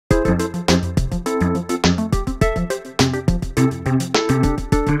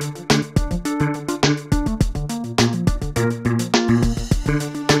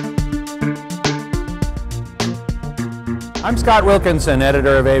I'm Scott Wilkinson,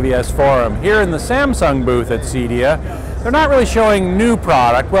 editor of AVS Forum. Here in the Samsung booth at CEDIA, they're not really showing new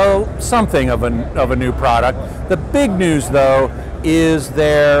product, well, something of a new product. The big news, though, is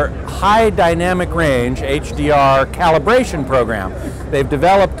their high dynamic range HDR calibration program. They've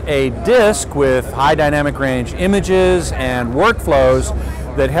developed a disc with high dynamic range images and workflows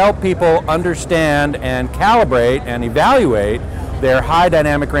that help people understand and calibrate and evaluate their high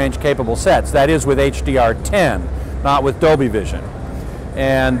dynamic range capable sets. That is with HDR10. Not with Dolby Vision.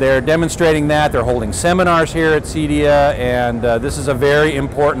 And they're demonstrating that. They're holding seminars here at CEDIA, and this is a very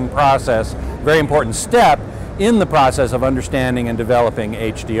important process, very important step in the process of understanding and developing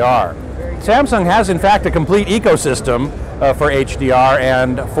HDR. Samsung has in fact a complete ecosystem for HDR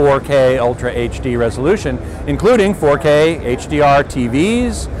and 4K Ultra HD resolution, including 4K HDR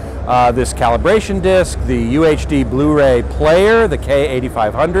TVs, this calibration disc, the UHD Blu-ray player, the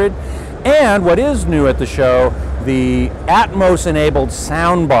K8500, and what is new at the show, the Atmos-enabled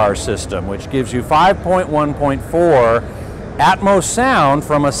soundbar system, which gives you 5.1.4 Atmos sound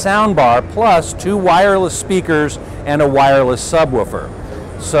from a soundbar plus 2 wireless speakers and a wireless subwoofer.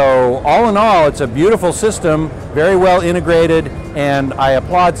 So all in all, it's a beautiful system, very well integrated, and I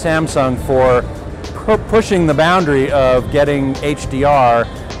applaud Samsung for pushing the boundary of getting HDR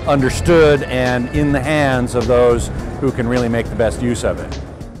understood and in the hands of those who can really make the best use of it.